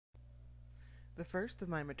The first of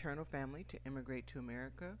my maternal family to immigrate to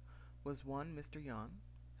America was one Mr. Jan,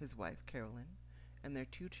 his wife Carolyn, and their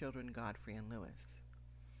two children Godfrey and Louis.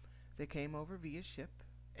 They came over via ship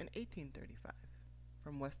in 1835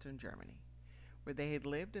 from Western Germany, where they had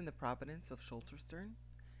lived in the province of Scholterstern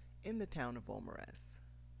in the town of Volmares.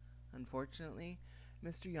 Unfortunately,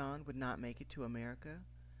 Mr. Jan would not make it to America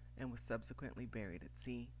and was subsequently buried at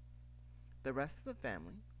sea. The rest of the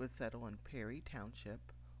family would settle in Perry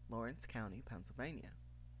Township, Lawrence County, Pennsylvania.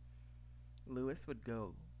 Louis would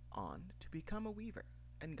go on to become a weaver,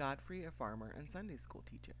 and Godfrey a farmer and Sunday school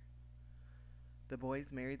teacher. The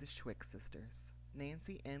boys married the Schwick sisters,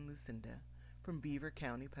 Nancy and Lucinda, from Beaver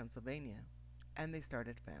County, Pennsylvania, and they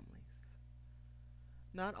started families.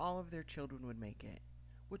 Not all of their children would make it,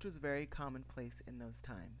 which was very commonplace in those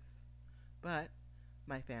times. But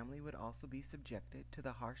my family would also be subjected to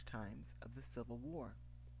the harsh times of the Civil War.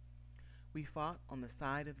 We fought on the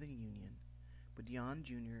side of the Union, but Jan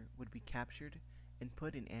Jr. would be captured and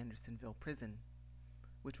put in Andersonville Prison,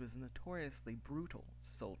 which was notoriously brutal to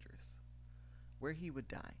soldiers, where he would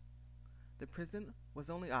die. The prison was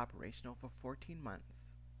only operational for 14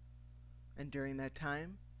 months, and during that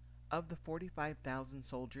time, of the 45,000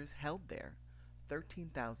 soldiers held there,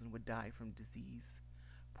 13,000 would die from disease,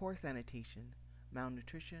 poor sanitation,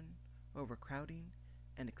 malnutrition, overcrowding,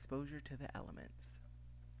 and exposure to the elements.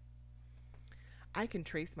 I can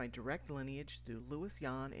trace my direct lineage through Louis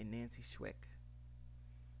Jan and Nancy Schwick.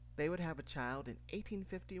 They would have a child in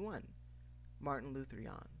 1851, Martin Luther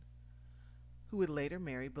Jan, who would later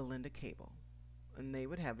marry Belinda Cable, and they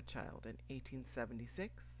would have a child in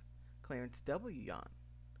 1876, Clarence W. Jan,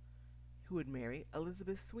 who would marry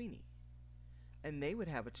Elizabeth Sweeney, and they would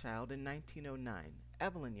have a child in 1909,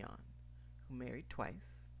 Evelyn Jan, who married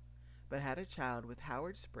twice, but had a child with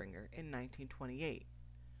Howard Springer in 1928,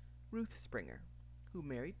 Ruth Springer, who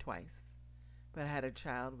married twice, but had a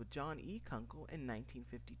child with John E. Kunkel in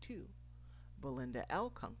 1952, Belinda L.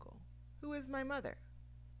 Kunkel, who is my mother.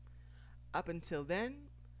 Up until then,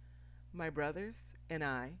 my brothers and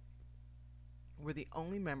I were the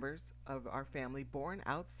only members of our family born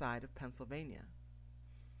outside of Pennsylvania.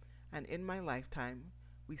 And in my lifetime,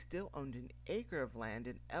 we still owned an acre of land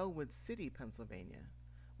in Elwood City, Pennsylvania,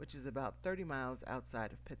 which is about 30 miles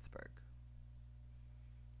outside of Pittsburgh.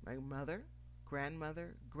 My mother,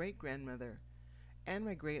 grandmother, great-grandmother, and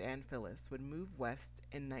my great-aunt Phyllis would move west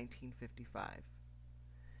in 1955.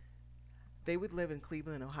 They would live in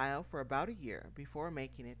Cleveland, Ohio for about a year before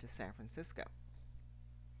making it to San Francisco.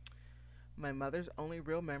 My mother's only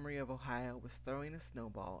real memory of Ohio was throwing a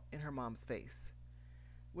snowball in her mom's face,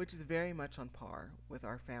 which is very much on par with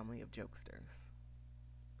our family of jokesters.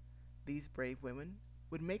 These brave women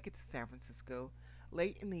would make it to San Francisco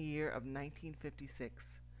late in the year of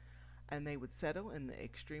 1956, and they would settle in the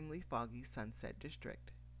extremely foggy Sunset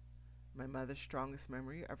District. My mother's strongest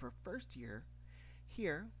memory of her first year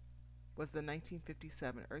here was the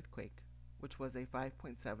 1957 earthquake, which was a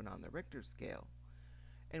 5.7 on the Richter scale,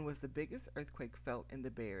 and was the biggest earthquake felt in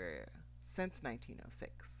the Bay Area since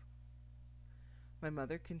 1906. My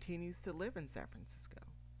mother continues to live in San Francisco,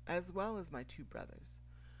 as well as my two brothers,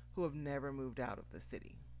 who have never moved out of the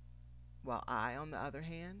city, while I, on the other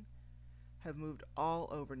hand, have moved all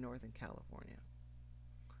over Northern California.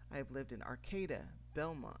 I have lived in Arcata,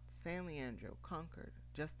 Belmont, San Leandro, Concord,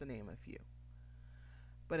 just to name a few,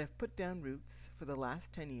 but have put down roots for the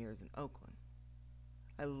last 10 years in Oakland.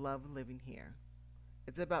 I love living here.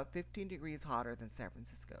 It's about 15 degrees hotter than San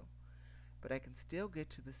Francisco, but I can still get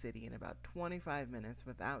to the city in about 25 minutes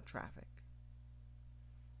without traffic.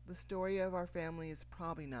 The story of our family is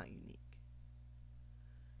probably not unique,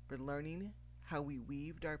 but learning how we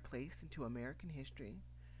weaved our place into American history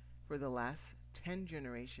for the last 10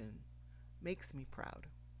 generations makes me proud.